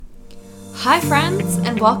Hi friends,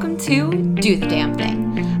 and welcome to Do the Damn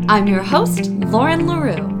Thing. I'm your host, Lauren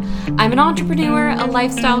LaRue. I'm an entrepreneur, a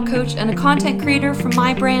lifestyle coach, and a content creator from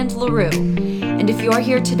my brand, LaRue. And if you are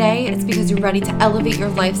here today, it's because you're ready to elevate your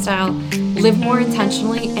lifestyle, live more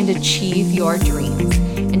intentionally, and achieve your dreams.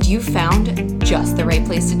 And you found just the right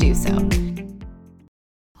place to do so.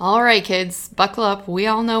 All right, kids, buckle up. We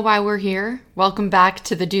all know why we're here. Welcome back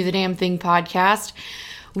to the Do the Damn Thing podcast.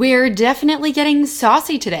 We're definitely getting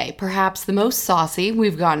saucy today, perhaps the most saucy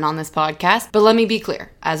we've gotten on this podcast. But let me be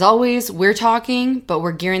clear. As always, we're talking, but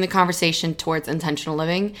we're gearing the conversation towards intentional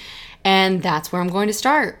living. And that's where I'm going to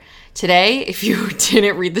start. Today, if you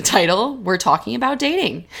didn't read the title, we're talking about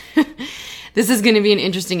dating. This is going to be an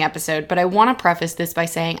interesting episode, but I want to preface this by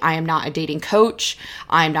saying I am not a dating coach.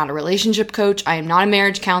 I am not a relationship coach. I am not a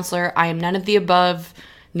marriage counselor. I am none of the above,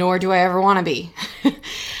 nor do I ever want to be.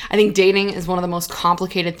 I think dating is one of the most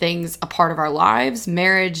complicated things a part of our lives.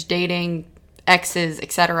 Marriage, dating, exes,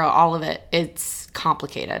 etc., all of it. It's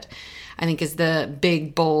complicated, I think, is the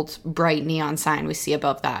big, bold, bright neon sign we see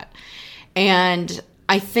above that. And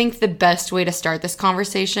I think the best way to start this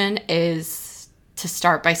conversation is to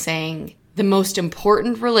start by saying the most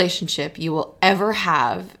important relationship you will ever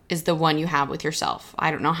have is the one you have with yourself.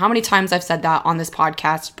 I don't know how many times I've said that on this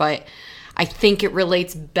podcast, but I think it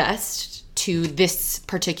relates best to this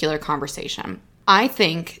particular conversation. I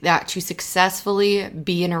think that to successfully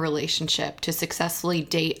be in a relationship, to successfully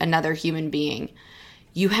date another human being,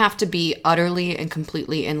 you have to be utterly and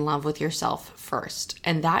completely in love with yourself first.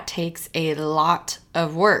 And that takes a lot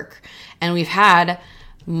of work. And we've had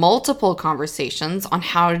multiple conversations on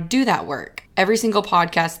how to do that work. Every single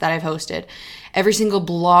podcast that I've hosted, every single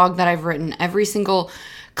blog that I've written, every single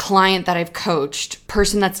client that I've coached,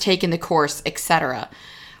 person that's taken the course, etc.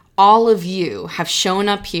 All of you have shown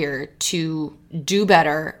up here to do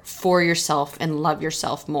better for yourself and love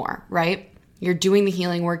yourself more, right? You're doing the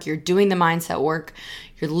healing work, you're doing the mindset work,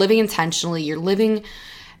 you're living intentionally, you're living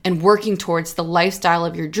and working towards the lifestyle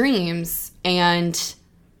of your dreams, and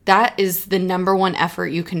that is the number one effort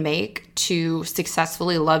you can make to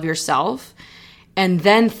successfully love yourself and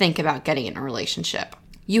then think about getting in a relationship.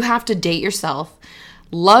 You have to date yourself,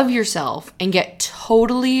 love yourself, and get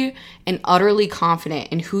totally and utterly confident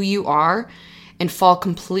in who you are and fall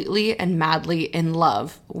completely and madly in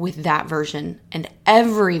love with that version and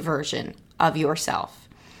every version of yourself.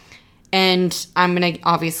 And I'm going to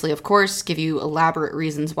obviously, of course, give you elaborate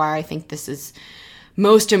reasons why I think this is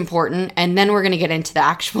most important, and then we're going to get into the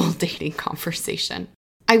actual dating conversation.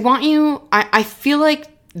 I feel like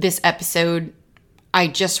this episode, I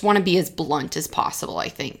just want to be as blunt as possible, I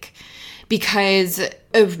think. Because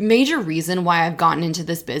a major reason why I've gotten into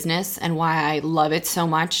this business and why I love it so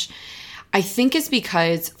much, I think is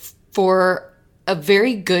because for a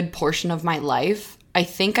very good portion of my life, I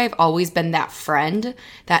think I've always been that friend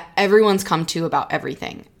that everyone's come to about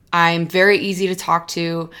everything. I'm very easy to talk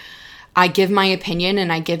to. I give my opinion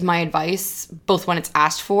and I give my advice both when it's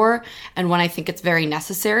asked for and when I think it's very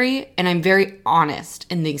necessary. And I'm very honest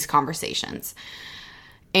in these conversations.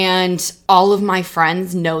 And all of my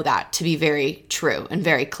friends know that to be very true and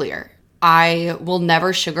very clear. I will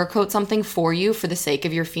never sugarcoat something for you for the sake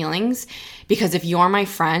of your feelings, because if you're my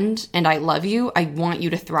friend and I love you, I want you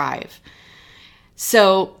to thrive.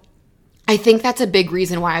 So I think that's a big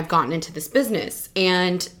reason why I've gotten into this business.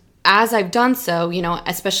 And as I've done so,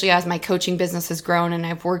 especially as my coaching business has grown and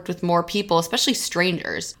I've worked with more people, especially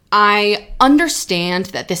strangers, I understand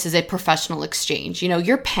that this is a professional exchange.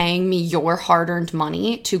 You're paying me your hard-earned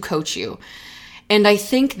money to coach you. And I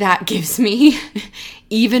think that gives me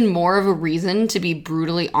even more of a reason to be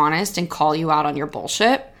brutally honest and call you out on your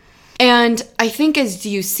bullshit. And I think as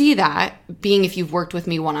you see that, being if you've worked with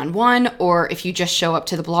me one-on-one, or if you just show up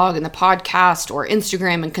to the blog and the podcast or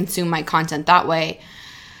Instagram and consume my content that way,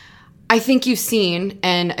 I think you've seen,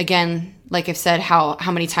 and again, like I've said, how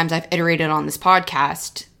many times I've iterated on this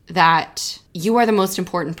podcast, that you are the most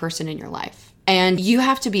important person in your life. And you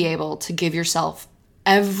have to be able to give yourself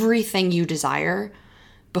everything you desire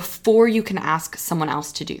before you can ask someone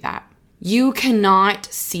else to do that. You cannot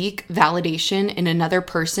seek validation in another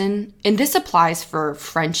person, and this applies for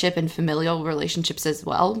friendship and familial relationships as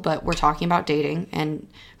well, but we're talking about dating and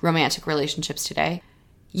romantic relationships today.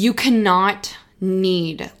 You cannot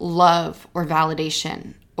need love or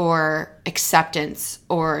validation or acceptance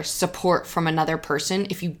or support from another person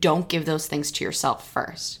if you don't give those things to yourself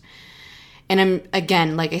first. And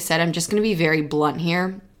like I said, I'm just going to be very blunt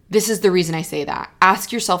here. This is the reason I say that.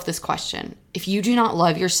 Ask yourself this question. If you do not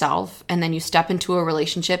love yourself and then you step into a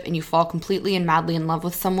relationship and you fall completely and madly in love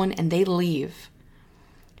with someone and they leave,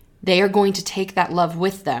 they are going to take that love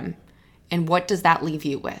with them. And what does that leave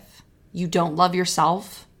you with? you don't love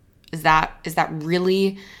yourself? Is that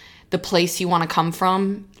really the place you want to come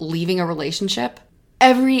from, leaving a relationship?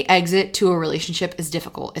 Every exit to a relationship is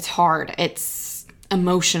difficult. It's hard. It's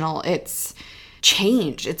emotional. It's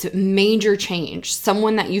change. It's a major change.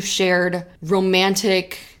 Someone that you've shared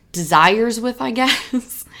romantic desires with, I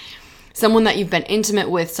guess. Someone that you've been intimate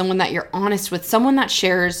with, someone that you're honest with, someone that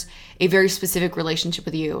shares a very specific relationship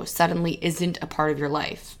with you suddenly isn't a part of your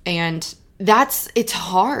life. And it's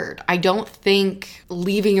hard. I don't think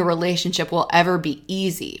leaving a relationship will ever be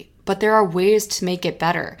easy, but there are ways to make it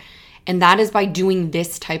better. And that is by doing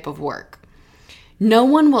this type of work. No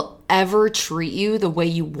one will ever treat you the way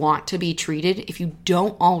you want to be treated if you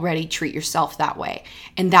don't already treat yourself that way.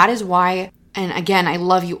 And that is why, and again, I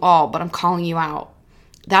love you all, but I'm calling you out.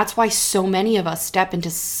 That's why so many of us step into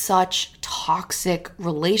such toxic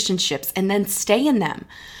relationships and then stay in them.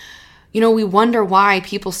 We wonder why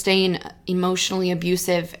people stay in emotionally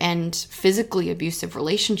abusive and physically abusive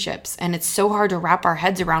relationships. And it's so hard to wrap our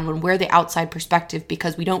heads around when we're the outside perspective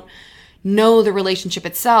because we don't know the relationship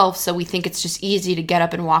itself. So we think it's just easy to get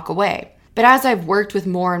up and walk away. But as I've worked with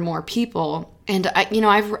more and more people, and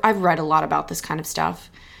I've read a lot about this kind of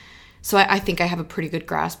stuff, so I think I have a pretty good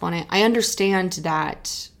grasp on it. I understand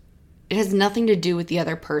that it has nothing to do with the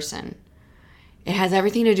other person. It has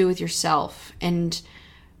everything to do with yourself, and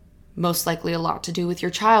most likely a lot to do with your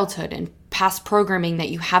childhood and past programming that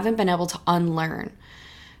you haven't been able to unlearn.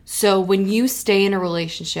 So when you stay in a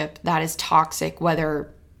relationship that is toxic,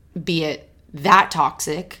 whether be it that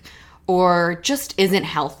toxic or just isn't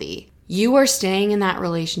healthy, you are staying in that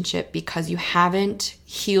relationship because you haven't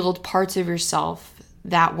healed parts of yourself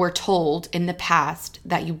that were told in the past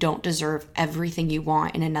that you don't deserve everything you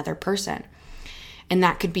want in another person. And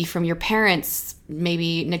that could be from your parents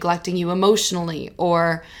maybe neglecting you emotionally,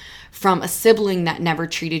 or from a sibling that never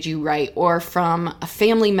treated you right, or from a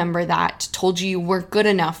family member that told you weren't good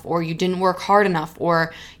enough, or you didn't work hard enough,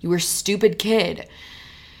 or you were a stupid kid.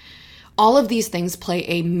 All of these things play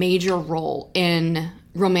a major role in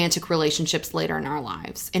romantic relationships later in our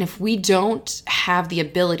lives. And if we don't have the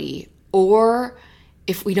ability, or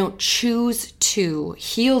if we don't choose to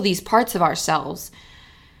heal these parts of ourselves,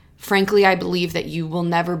 frankly, I believe that you will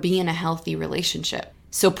never be in a healthy relationship.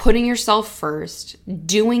 So putting yourself first,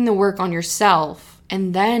 doing the work on yourself,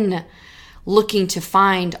 and then looking to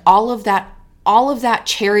find all of that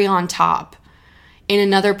cherry on top in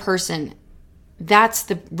another person, that's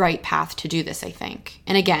the right path to do this, I think.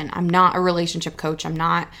 And again, I'm not a relationship coach. I'm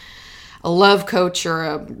not a love coach or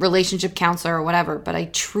a relationship counselor or whatever, but I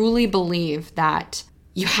truly believe that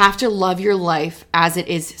you have to love your life as it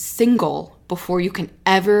is single before you can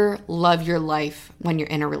ever love your life when you're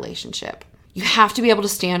in a relationship. You have to be able to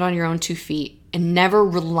stand on your own 2 feet and never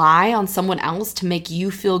rely on someone else to make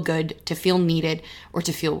you feel good, to feel needed, or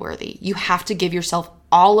to feel worthy. You have to give yourself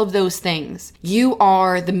all of those things. You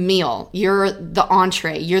are the meal. You're the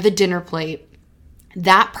entree. You're the dinner plate.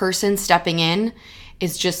 That person stepping in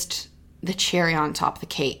is just the cherry on top of the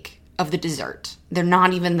cake of the dessert. They're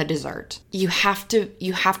not even the dessert. You have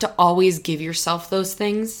to always give yourself those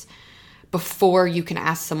things before you can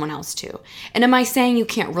ask someone else to. And am I saying you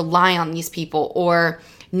can't rely on these people or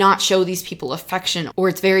not show these people affection, or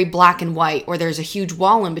it's very black and white, or there's a huge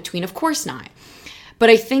wall in between? Of course not. But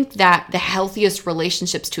I think that the healthiest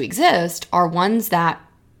relationships to exist are ones that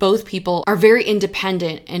both people are very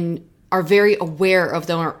independent and are very aware of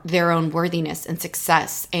their own worthiness and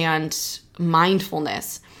success and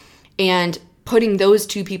mindfulness. And putting those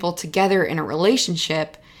two people together in a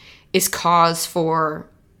relationship is cause for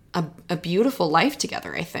a beautiful life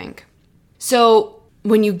together, I think. So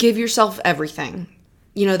when you give yourself everything,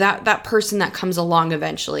 that person that comes along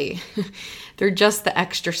eventually, they're just the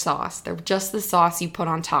extra sauce. They're just the sauce you put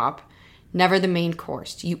on top, never the main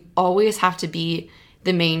course. You always have to be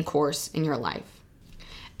the main course in your life.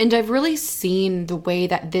 And I've really seen the way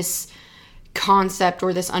that this concept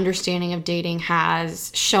or this understanding of dating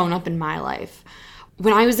has shown up in my life.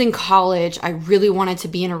 When I was in college, I really wanted to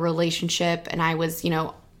be in a relationship, and I was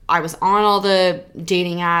on all the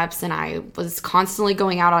dating apps, and I was constantly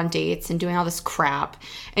going out on dates and doing all this crap,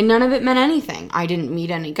 and none of it meant anything. I didn't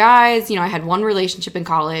meet any guys. I had one relationship in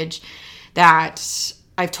college that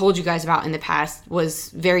I've told you guys about in the past was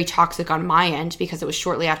very toxic on my end because it was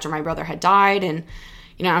shortly after my brother had died, and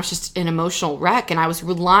I was just an emotional wreck, and I was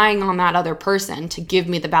relying on that other person to give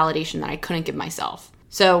me the validation that I couldn't give myself.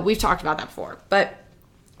 So we've talked about that before. But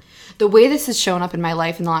the way this has shown up in my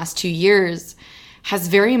life in the last 2 years has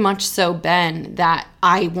very much so been that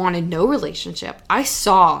I wanted no relationship. I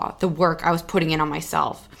saw the work I was putting in on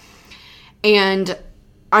myself. And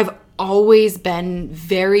I've always been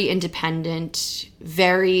very independent,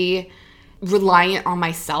 very reliant on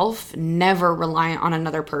myself, never reliant on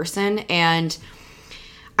another person. And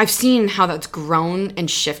I've seen how that's grown and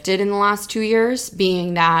shifted in the last 2 years,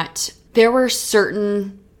 being that there were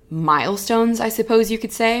certain milestones, I suppose you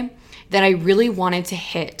could say, that I really wanted to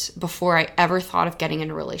hit before I ever thought of getting in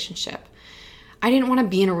a relationship. I didn't want to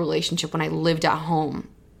be in a relationship when I lived at home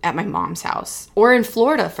at my mom's house, or in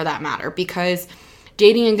Florida for that matter, because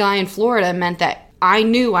dating a guy in Florida meant that I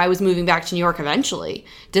knew I was moving back to New York eventually.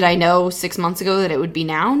 Did I know 6 months ago that it would be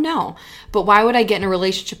now? No. But why would I get in a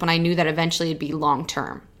relationship when I knew that eventually it'd be long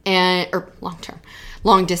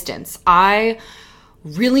distance? I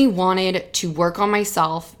really wanted to work on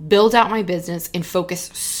myself, build out my business, and focus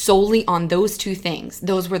solely on those two things.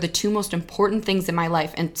 Those were the two most important things in my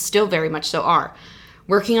life, and still very much so are.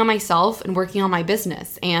 Working on myself and working on my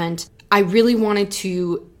business. And I really wanted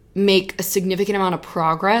to make a significant amount of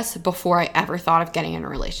progress before I ever thought of getting in a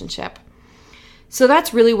relationship. So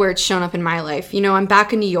that's really where it's shown up in my life. I'm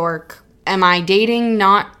back in New York. Am I dating?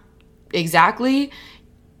 Not exactly.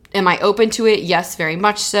 Am I open to it? Yes, very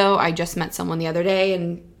much so. I just met someone the other day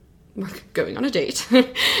and we're going on a date.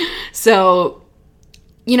 So,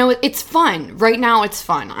 it's fun. Right now it's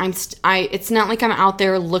fun. It's not like I'm out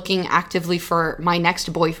there looking actively for my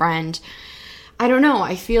next boyfriend. I don't know.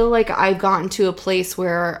 I feel like I've gotten to a place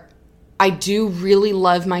where I do really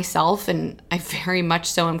love myself, and I very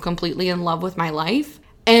much so am completely in love with my life.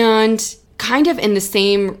 And kind of in the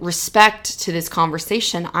same respect to this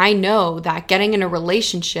conversation, I know that getting in a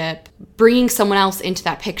relationship, bringing someone else into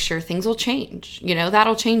that picture, things will change.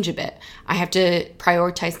 That'll change a bit. I have to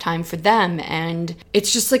prioritize time for them. And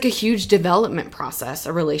it's just like a huge development process,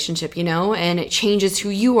 a relationship, and it changes who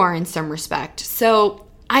you are in some respect. So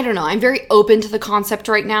I don't know. I'm very open to the concept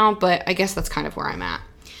right now, but I guess that's kind of where I'm at.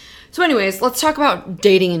 So anyways, let's talk about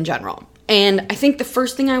dating in general. And I think the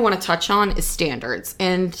first thing I want to touch on is standards.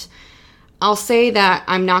 And I'll say that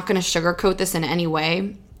I'm not going to sugarcoat this in any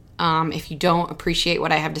way. If you don't appreciate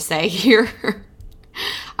what I have to say here,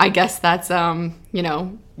 I guess that's,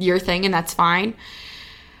 your thing, and that's fine.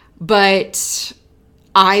 But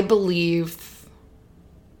I believe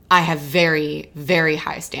I have very, very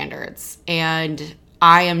high standards, and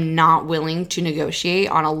I am not willing to negotiate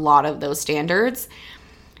on a lot of those standards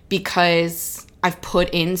because I've put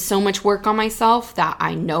in so much work on myself that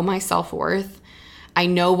I know my self-worth. I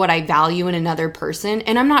know what I value in another person.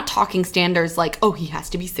 And I'm not talking standards like, oh, he has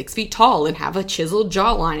to be 6 feet tall and have a chiseled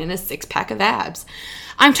jawline and a 6-pack of abs.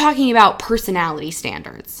 I'm talking about personality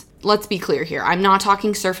standards. Let's be clear here. I'm not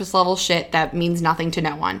talking surface level shit that means nothing to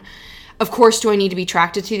no one. Of course, do I need to be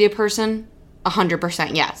attracted to the person?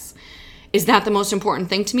 100% yes. Is that the most important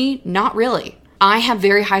thing to me? Not really. I have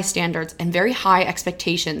very high standards and very high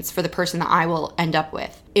expectations for the person that I will end up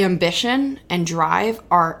with. Ambition and drive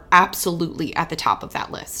are absolutely at the top of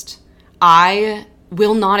that list. I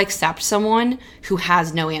will not accept someone who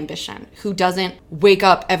has no ambition, who doesn't wake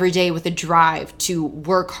up every day with a drive to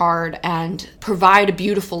work hard and provide a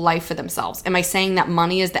beautiful life for themselves. Am I saying that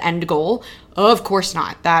money is the end goal? Of course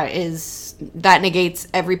not. That negates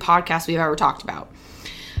every podcast we've ever talked about.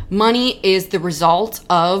 Money is the result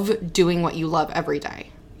of doing what you love every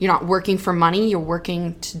day. You're not working for money, you're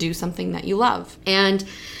working to do something that you love. And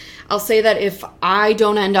I'll say that if I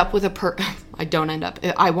don't end up with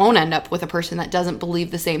I won't end up with a person that doesn't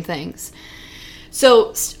believe the same things.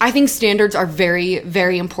 So I think standards are very,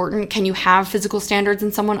 very important. Can you have physical standards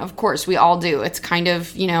in someone? Of course, we all do. It's kind of,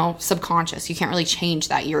 subconscious. You can't really change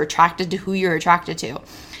that. You're attracted to who you're attracted to.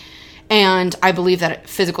 And I believe that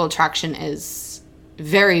physical attraction is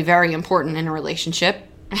very, very important in a relationship.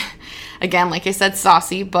 Again, like I said,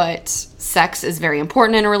 saucy, but sex is very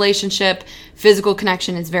important in a relationship. Physical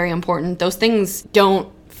connection is very important. Those things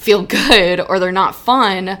don't feel good, or they're not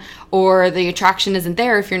fun, or the attraction isn't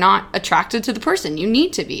there if you're not attracted to the person. You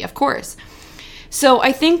need to be, of course. So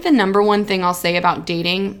I think the number one thing I'll say about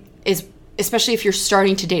dating is, especially if you're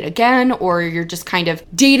starting to date again, or you're just kind of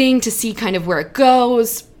dating to see kind of where it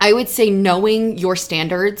goes, I would say knowing your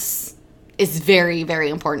standards is very, very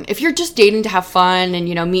important. If you're just dating to have fun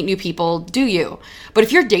and, meet new people, do you. But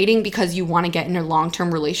if you're dating because you want to get in a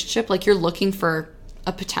long-term relationship, like you're looking for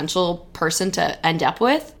a potential person to end up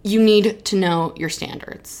with, you need to know your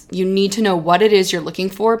standards. You need to know what it is you're looking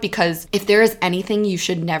for, because if there is anything you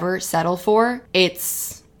should never settle for,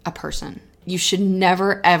 it's a person. You should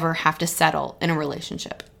never, ever have to settle in a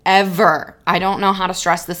relationship. Ever. I don't know how to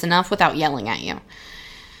stress this enough without yelling at you.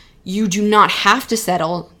 You do not have to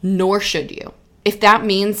settle, nor should you. If that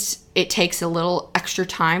means it takes a little extra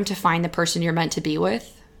time to find the person you're meant to be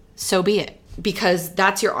with, so be it. Because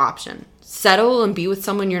that's your option. Settle and be with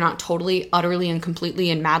someone you're not totally, utterly, and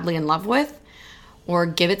completely and madly in love with, or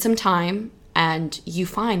give it some time and you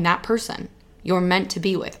find that person you're meant to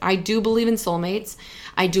be with. I do believe in soulmates.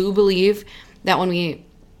 I do believe that when we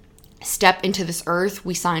step into this earth,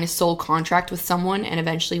 we sign a soul contract with someone and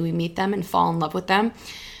eventually we meet them and fall in love with them.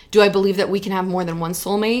 Do I believe that we can have more than one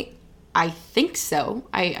soulmate? I think so.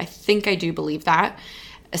 I think I do believe that,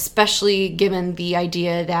 especially given the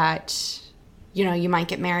idea that, you might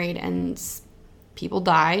get married and people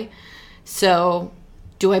die. So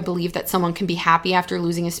do I believe that someone can be happy after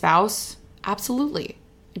losing a spouse? Absolutely.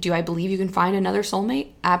 Do I believe you can find another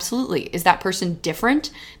soulmate? Absolutely. Is that person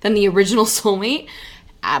different than the original soulmate?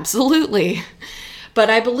 Absolutely. But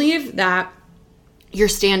I believe that your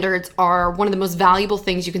standards are one of the most valuable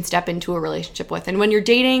things you can step into a relationship with. And when you're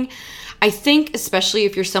dating, I think, especially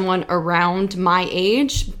if you're someone around my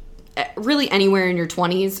age, really anywhere in your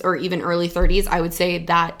 20s or even early 30s, I would say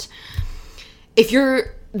that if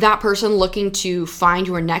you're that person looking to find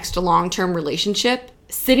your next long-term relationship,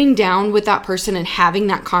 sitting down with that person and having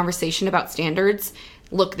that conversation about standards,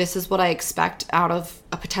 look, this is what I expect out of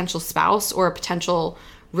a potential spouse or a potential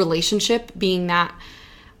relationship, being that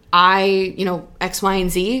I, X, Y,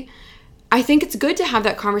 and Z. I think it's good to have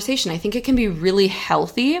that conversation. I think it can be really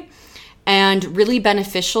healthy and really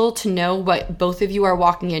beneficial to know what both of you are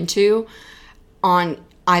walking into on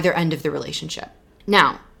either end of the relationship.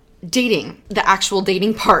 Now, dating, the actual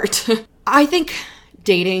dating part. I think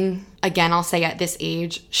dating, again, I'll say at this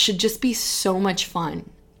age, should just be so much fun.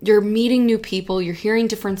 You're meeting new people, you're hearing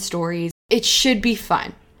different stories. It should be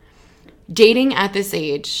fun. Dating at this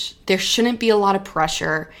age, there shouldn't be a lot of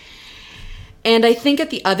pressure. And I think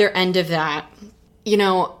at the other end of that,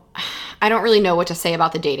 I don't really know what to say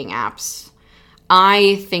about the dating apps.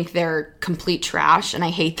 I think they're complete trash and I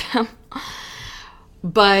hate them.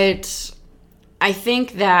 But I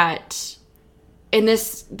think that, and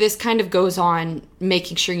this kind of goes on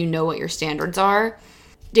making sure you know what your standards are.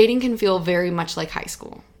 Dating can feel very much like high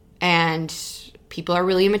school. And people are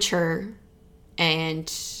really immature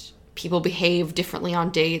and people behave differently on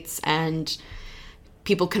dates, and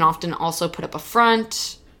people can often also put up a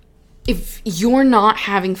front. If you're not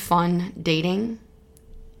having fun dating,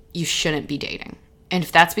 you shouldn't be dating. And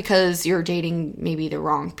if that's because you're dating maybe the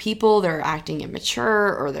wrong people, they're acting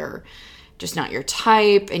immature, or they're just not your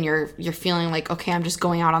type, and you're feeling like, okay, I'm just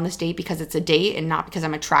going out on this date because it's a date and not because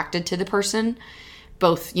I'm attracted to the person,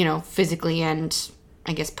 both, physically and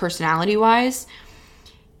I guess personality-wise,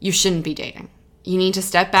 you shouldn't be dating. You need to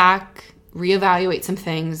step back, reevaluate some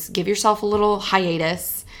things, give yourself a little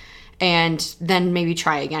hiatus, and then maybe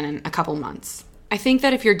try again in a couple months. I think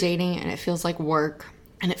that if you're dating and it feels like work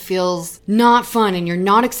and it feels not fun and you're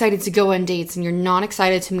not excited to go on dates and you're not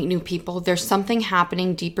excited to meet new people, there's something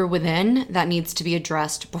happening deeper within that needs to be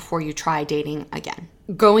addressed before you try dating again.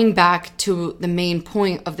 Going back to the main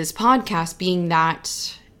point of this podcast being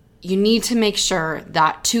that you need to make sure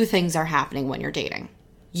that two things are happening when you're dating.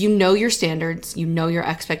 You know your standards, you know your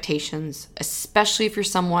expectations, especially if you're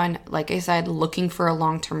someone, like I said, looking for a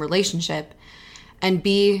long-term relationship. And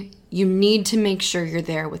B, you need to make sure you're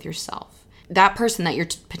there with yourself. That person that you're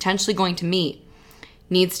potentially going to meet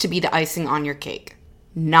needs to be the icing on your cake,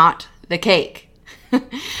 not the cake.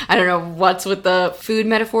 I don't know what's with the food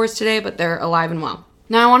metaphors today, but they're alive and well.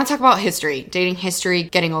 Now I want to talk about history, dating history,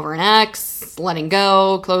 getting over an ex, letting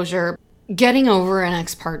go, closure. Getting over an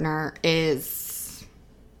ex-partner is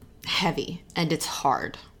heavy and it's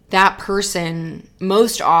hard. That person,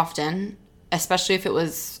 most often, especially if it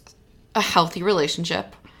was a healthy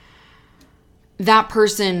relationship, that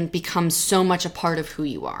person becomes so much a part of who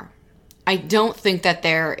you are. I don't think that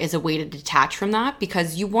there is a way to detach from that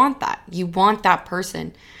because you want that. You want that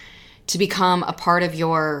person to become a part of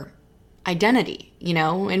your identity,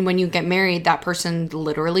 and when you get married, that person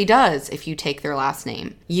literally does if you take their last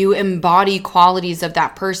name. You embody qualities of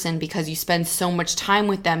that person because you spend so much time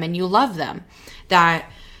with them and you love them that,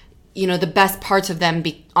 the best parts of them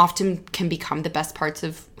often can become the best parts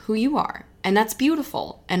of who you are. And that's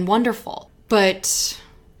beautiful and wonderful. But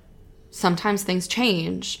sometimes things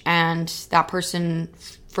change and that person,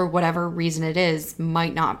 for whatever reason it is,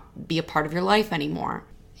 might not be a part of your life anymore.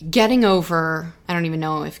 Getting over, I don't even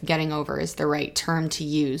know if getting over is the right term to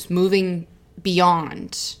use, moving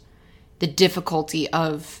beyond the difficulty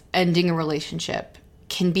of ending a relationship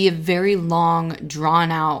can be a very long,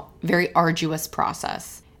 drawn out, very arduous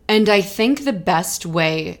process. And I think the best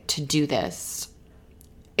way to do this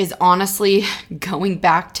is honestly going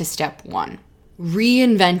back to step one,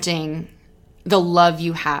 reinventing the love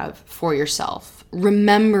you have for yourself,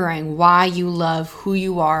 remembering why you love who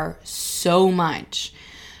you are so much,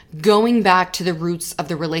 going back to the roots of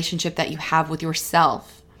the relationship that you have with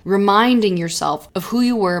yourself reminding yourself of who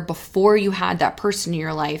you were before you had that person in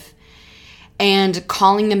your life and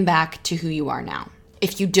calling them back to who you are now.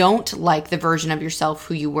 If you don't like the version of yourself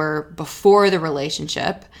who you were before the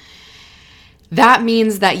relationship, that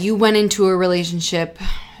means that you went into a relationship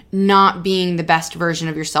not being the best version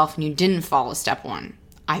of yourself and you didn't follow step one.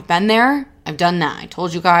 I've been there. I've done that. I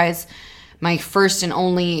told you guys, my first and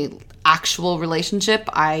only actual relationship,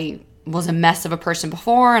 I was a mess of a person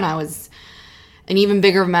before and I was an even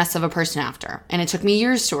bigger mess of a person after. And it took me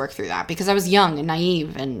years to work through that because I was young and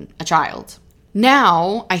naive and a child.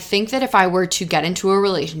 Now, I think that if I were to get into a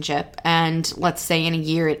relationship and let's say in a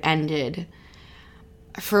year it ended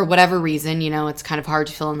for whatever reason, it's kind of hard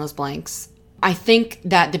to fill in those blanks. I think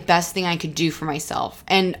that the best thing I could do for myself,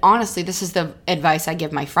 and honestly, this is the advice I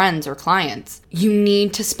give my friends or clients, you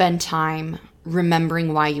need to spend time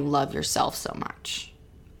remembering why you love yourself so much.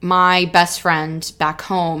 My best friend back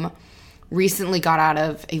home recently got out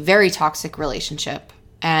of a very toxic relationship,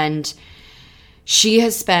 and she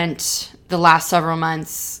has spent the last several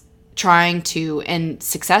months trying to and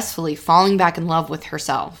successfully falling back in love with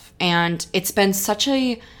herself. And it's been such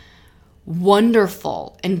a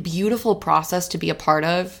wonderful and beautiful process to be a part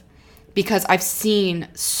of because I've seen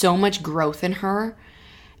so much growth in her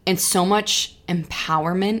and so much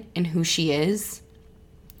empowerment in who she is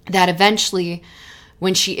that eventually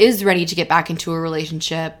when she is ready to get back into a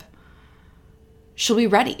relationship, she'll be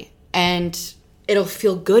ready and it'll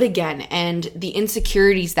feel good again. And the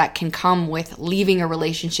insecurities that can come with leaving a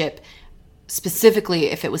relationship, specifically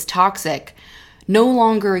if it was toxic, no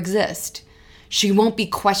longer exist. She won't be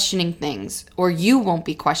questioning things, or you won't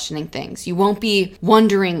be questioning things. You won't be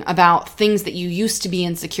wondering about things that you used to be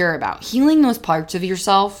insecure about. Healing those parts of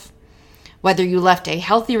yourself, whether you left a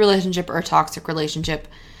healthy relationship or a toxic relationship,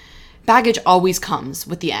 baggage always comes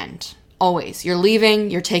with the end. Always. You're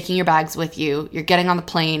leaving, you're taking your bags with you, you're getting on the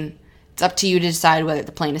plane. It's up to you to decide whether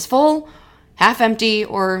the plane is full, half empty,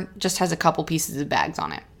 or just has a couple pieces of bags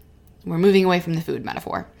on it. We're moving away from the food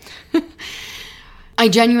metaphor. I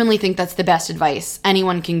genuinely think that's the best advice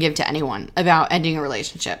anyone can give to anyone about ending a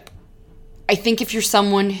relationship. I think if you're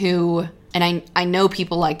someone who, and I know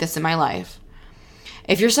people like this in my life,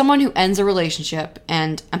 if you're someone who ends a relationship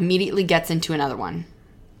and immediately gets into another one,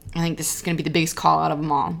 I think this is going to be the biggest call out of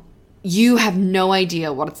them all. You have no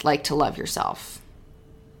idea what it's like to love yourself.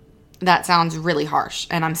 That sounds really harsh,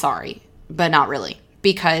 and I'm sorry, but not really.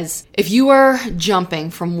 Because if you are jumping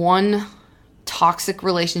from one toxic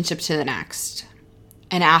relationship to the next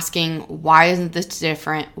and asking, why isn't this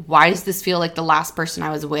different? Why does this feel like the last person I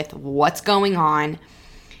was with? What's going on?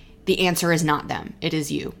 The answer is not them. It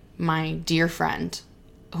is you, my dear friend,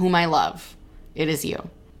 whom I love. It is you.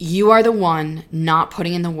 You are the one not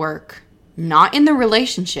putting in the work, not in the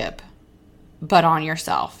relationship, but on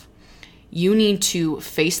yourself. You need to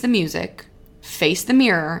face the music, face the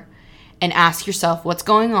mirror, and ask yourself what's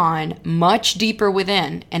going on much deeper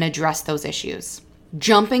within and address those issues.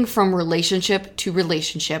 Jumping from relationship to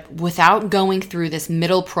relationship without going through this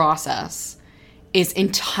middle process is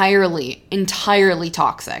entirely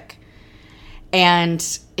toxic.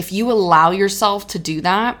 And if you allow yourself to do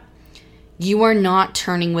that, you are not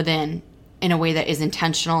turning within in a way that is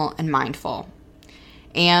intentional and mindful.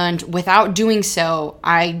 And without doing so,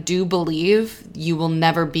 I do believe you will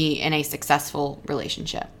never be in a successful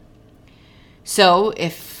relationship. So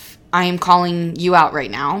if I am calling you out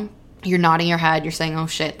right now, you're nodding your head, you're saying, oh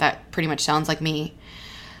shit, that pretty much sounds like me.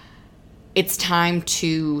 It's time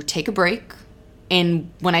to take a break.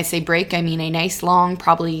 And when I say break, I mean a nice long,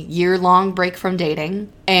 probably year-long break from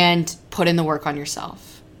dating and put in the work on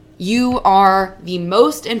yourself. You are the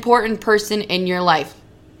most important person in your life.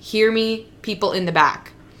 Hear me, people in the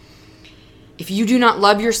back. If you do not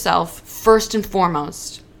love yourself first and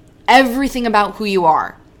foremost, everything about who you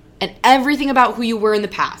are and everything about who you were in the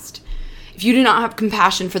past, if you do not have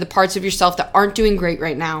compassion for the parts of yourself that aren't doing great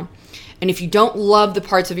right now, and if you don't love the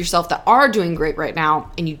parts of yourself that are doing great right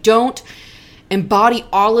now, and you don't embody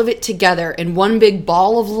all of it together in one big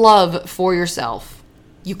ball of love for yourself,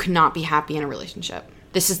 you cannot be happy in a relationship.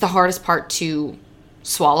 This is the hardest part to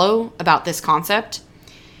swallow about this concept,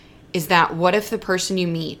 is that what if the person you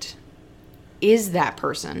meet is that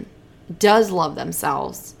person, does love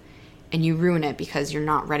themselves, and you ruin it because you're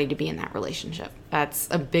not ready to be in that relationship? That's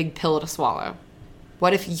a big pill to swallow.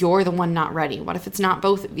 What if you're the one not ready? What if it's not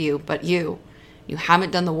both of you, but you? You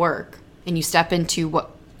haven't done the work, and you step into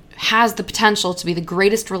what has the potential to be the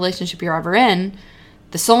greatest relationship you're ever in,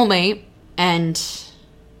 the soulmate, and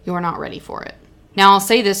you're not ready for it. Now, I'll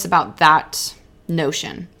say this about that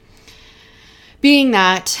notion. Being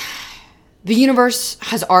that the universe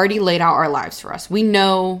has already laid out our lives for us. We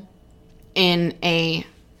know in a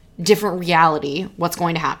different reality, what's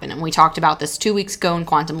going to happen. And we talked about this 2 weeks ago in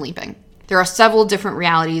Quantum Leaping. There are several different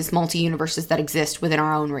realities, multi-universes that exist within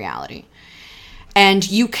our own reality. And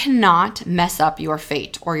you cannot mess up your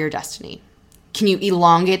fate or your destiny. Can you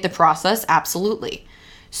elongate the process? Absolutely.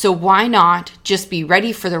 So why not just be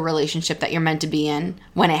ready for the relationship that you're meant to be in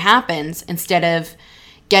when it happens, instead of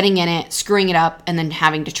getting in it, screwing it up, and then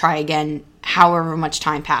having to try again however much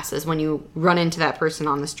time passes when you run into that person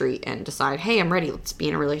on the street and decide, hey, I'm ready, let's be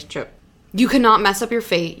in a relationship. You cannot mess up your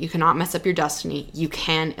fate. You cannot mess up your destiny. You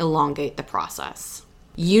can elongate the process.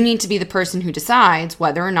 You need to be the person who decides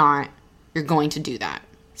whether or not you're going to do that.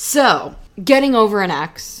 So, getting over an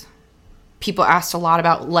ex. People asked a lot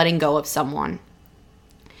about letting go of someone.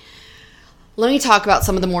 Let me talk about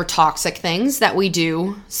some of the more toxic things that we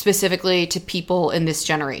do specifically to people in this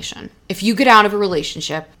generation. If you get out of a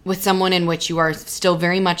relationship with someone in which you are still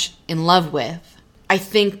very much in love with, I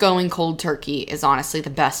think going cold turkey is honestly the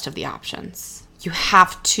best of the options. You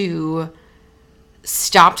have to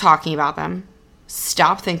stop talking about them,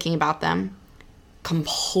 stop thinking about them,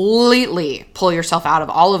 completely pull yourself out of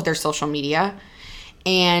all of their social media,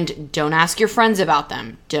 and don't ask your friends about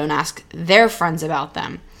them. Don't ask their friends about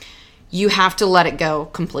them. You have to let it go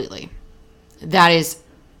completely. That is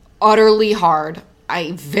utterly hard.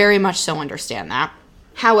 I very much so understand that.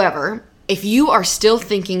 However, if you are still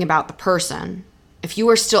thinking about the person, if you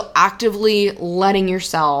are still actively letting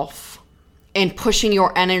yourself and pushing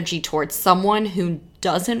your energy towards someone who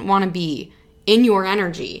doesn't want to be in your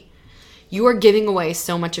energy, you are giving away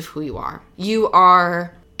so much of who you are. You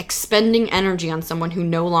are expending energy on someone who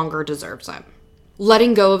no longer deserves it.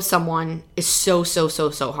 Letting go of someone is so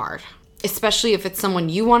hard. Especially if it's someone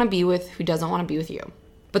you want to be with who doesn't want to be with you.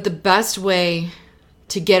 But the best way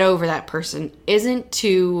to get over that person isn't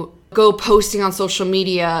to go posting on social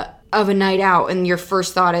media of a night out and your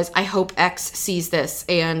first thought is, I hope X sees this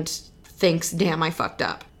and thinks, damn, I fucked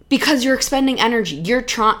up. Because you're expending energy.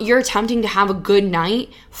 You're attempting to have a good night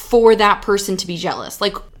for that person to be jealous.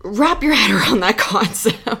 Like, wrap your head around that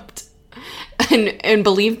concept. And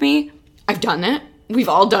believe me, I've done it. We've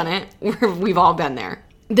all done it. We've all been there.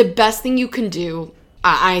 The best thing you can do,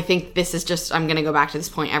 I think this is just, I'm going to go back to this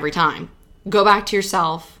point every time. Go back to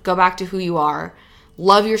yourself. Go back to who you are.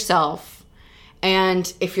 Love yourself.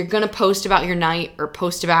 And if you're going to post about your night or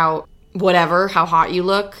post about whatever, how hot you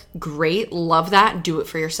look, great. Love that. Do it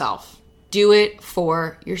for yourself. Do it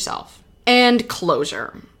for yourself. And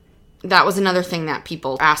closure. That was another thing that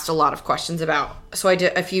people asked a lot of questions about. So I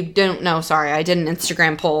did, if you don't know, sorry, I did an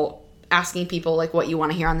Instagram poll asking people like what you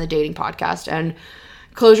want to hear on the dating podcast. And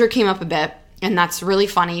closure came up a bit, and that's really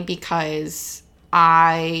funny because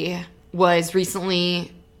I was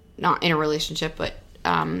recently not in a relationship, but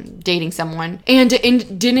dating someone, and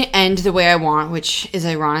it didn't end the way I want, which is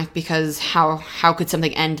ironic because how could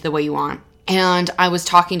something end the way you want? And I was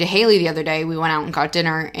talking to Haley the other day. We went out and got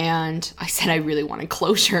dinner, and I said I really wanted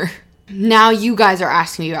closure. Now you guys are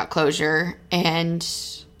asking me about closure, and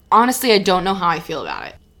honestly, I don't know how I feel about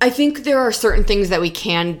it. I think there are certain things that we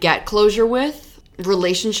can get closure with.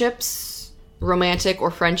 Relationships, romantic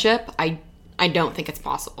or friendship, I don't think it's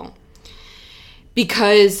possible.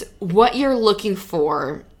 Because what you're looking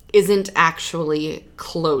for isn't actually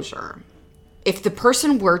closure. If the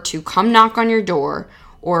person were to come knock on your door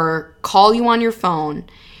or call you on your phone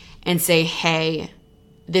and say, hey,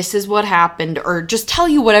 this is what happened, or just tell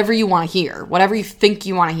you whatever you want to hear, whatever you think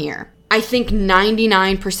you want to hear, I think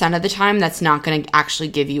 99% of the time that's not going to actually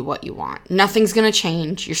give you what you want. Nothing's going to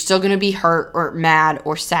change. You're still going to be hurt or mad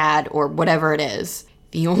or sad or whatever it is.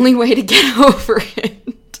 The only way to get over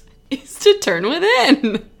it is to turn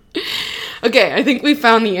within. Okay, I think we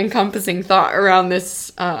found the encompassing thought around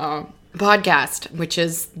this podcast, which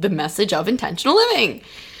is the message of intentional living.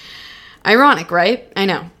 Ironic, right? I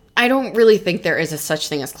know. I don't really think there is a such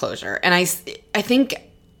thing as closure. And I think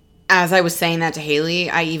as I was saying that to Haley,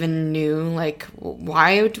 I even knew, like,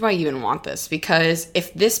 why do I even want this? Because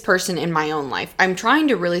if this person in my own life, I'm trying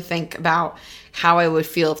to really think about how I would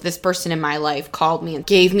feel if this person in my life called me and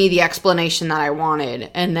gave me the explanation that I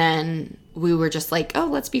wanted, and then we were just like, oh,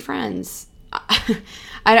 let's be friends.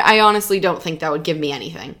 I honestly don't think that would give me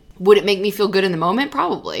anything. Would it make me feel good in the moment?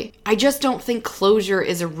 Probably. I just don't think closure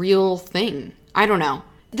is a real thing. I don't know.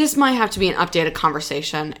 This might have to be an updated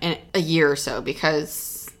conversation in a year or so, because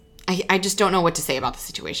I just don't know what to say about the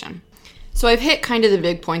situation. So I've hit kind of the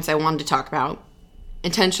big points I wanted to talk about.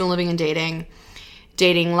 Intentional living and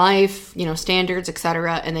dating life, standards,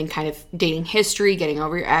 etc. And then kind of dating history, getting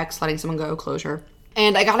over your ex, letting someone go, closure.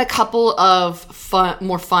 And I got a couple of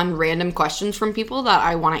more fun, random questions from people that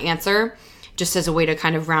I want to answer just as a way to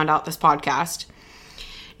kind of round out this podcast.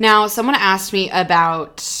 Now, someone asked me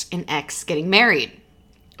about an ex getting married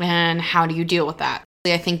and how do you deal with that?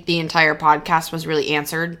 I think the entire podcast was really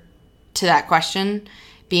answered to that question,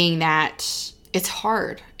 being that it's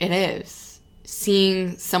hard. It is.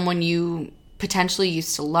 Seeing someone you potentially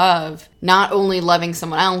used to love, not only loving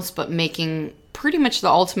someone else, but making pretty much the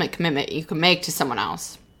ultimate commitment you can make to someone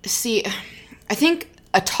else. See, I think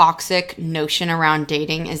a toxic notion around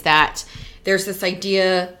dating is that there's this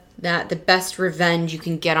idea that the best revenge you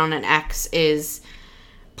can get on an ex is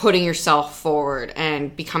putting yourself forward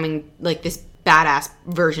and becoming like this badass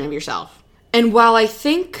version of yourself. And while I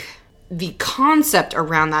think the concept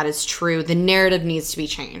around that is true, the narrative needs to be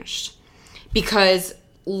changed. Because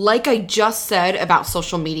like I just said about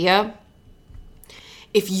social media,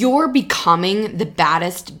 if you're becoming the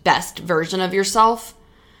baddest, best version of yourself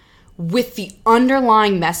with the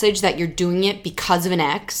underlying message that you're doing it because of an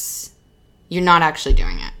ex, you're not actually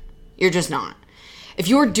doing it. You're just not. If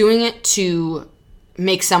you're doing it to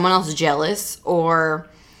make someone else jealous or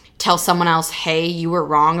tell someone else, hey, you were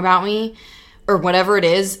wrong about me, or whatever it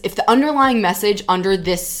is, if the underlying message under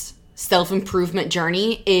this self-improvement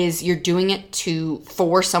journey is you're doing it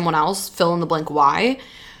for someone else, fill in the blank why,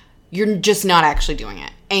 you're just not actually doing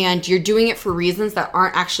it. And you're doing it for reasons that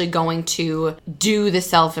aren't actually going to do the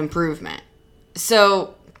self-improvement.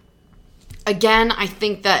 So, again, I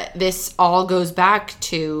think that this all goes back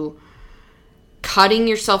to cutting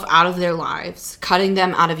yourself out of their lives, cutting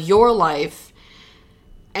them out of your life,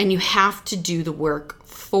 and you have to do the work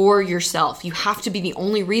for yourself. You have to be the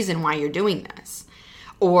only reason why you're doing this,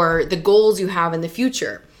 or the goals you have in the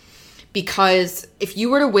future. Because if you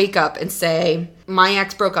were to wake up and say, my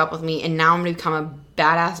ex broke up with me and now I'm going to become a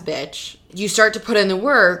badass bitch, you start to put in the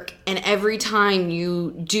work, and every time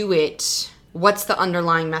you do it, what's the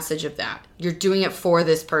underlying message of that? You're doing it for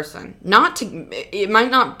this person. It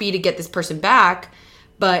might not be to get this person back,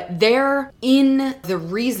 but they're in the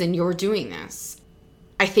reason you're doing this.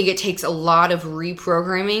 I think it takes a lot of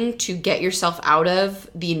reprogramming to get yourself out of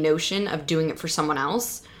the notion of doing it for someone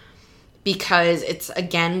else, because it's,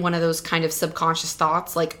 again, one of those kind of subconscious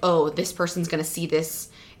thoughts like, oh, this person's going to see this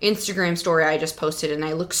Instagram story I just posted and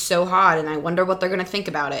I look so hot and I wonder what they're going to think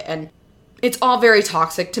about it. And it's all very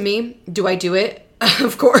toxic to me. Do I do it?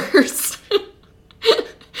 Of course.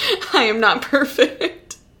 I am not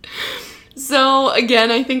perfect. So again,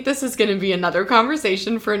 I think this is going to be another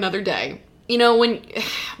conversation for another day. You know,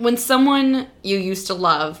 when someone you used to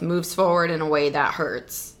love moves forward in a way that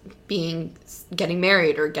hurts, getting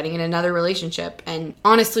married or getting in another relationship, and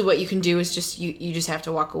honestly what you can do is just you just have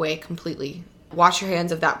to walk away completely. Wash your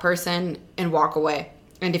hands of that person and walk away.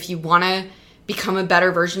 And if you want to become a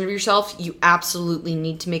better version of yourself, you absolutely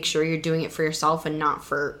need to make sure you're doing it for yourself and not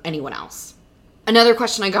for anyone else. Another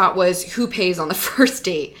question I got was, who pays on the first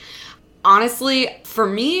date? Honestly, for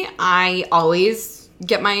me, I always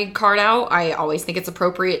get my card out. I always think it's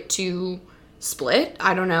appropriate to split.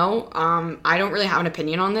 I don't know. I don't really have an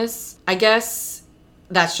opinion on this. I guess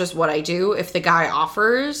that's just what I do. If the guy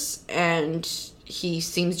offers and he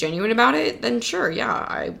seems genuine about it, then sure,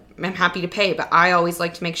 yeah, I'm happy to pay. But I always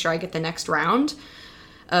like to make sure I get the next round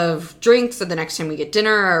of drinks or the next time we get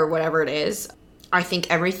dinner or whatever it is. I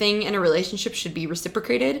think everything in a relationship should be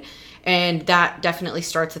reciprocated, and that definitely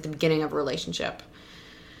starts at the beginning of a relationship.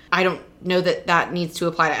 I don't know that that needs to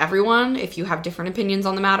apply to everyone. If you have different opinions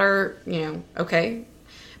on the matter, okay.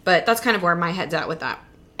 But that's kind of where my head's at with that.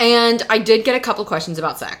 And I did get a couple questions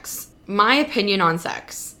about sex. My opinion on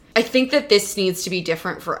sex. I think that this needs to be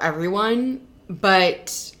different for everyone,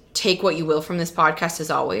 but take what you will from this podcast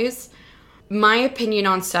as always. My opinion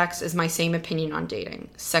on sex is my same opinion on dating.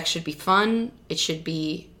 Sex should be fun, it should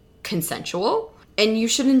be consensual, and you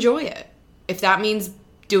should enjoy it. If that means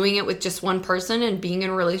doing it with just one person and being in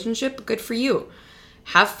a relationship, good for you.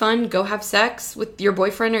 Have fun, go have sex with your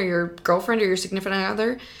boyfriend or your girlfriend or your significant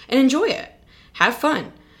other and enjoy it. Have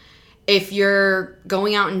fun. If you're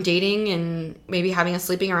going out and dating and maybe having a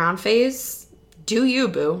sleeping around phase, do you,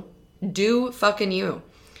 boo. Do fucking you.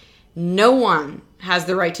 No one has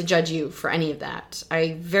the right to judge you for any of that.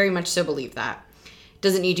 I very much so believe that.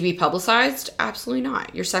 Does it need to be publicized? Absolutely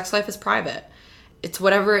not. Your sex life is private. It's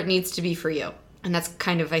whatever it needs to be for you. And that's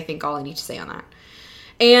kind of, I think, all I need to say on that.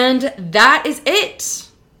 And that is it.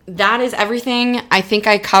 That is everything. I think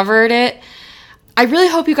I covered it. I really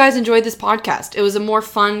hope you guys enjoyed this podcast. It was a more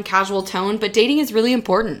fun, casual tone, but dating is really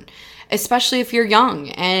important, especially if you're young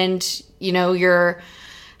and, you're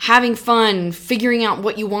having fun, figuring out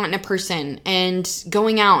what you want in a person and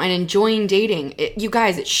going out and enjoying dating. You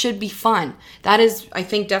guys, it should be fun. That is, I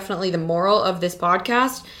think, definitely the moral of this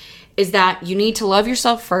podcast is that you need to love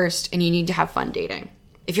yourself first and you need to have fun dating.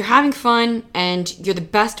 If you're having fun and you're the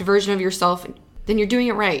best version of yourself, then you're doing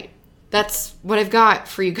it right. That's what I've got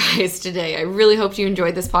for you guys today. I really hope you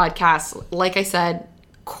enjoyed this podcast. Like I said,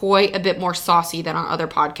 quite a bit more saucy than on other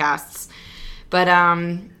podcasts. But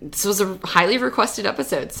this was a highly requested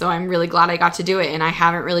episode, so I'm really glad I got to do it, and I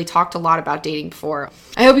haven't really talked a lot about dating before.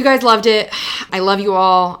 I hope you guys loved it. I love you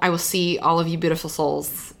all. I will see all of you beautiful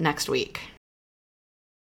souls next week.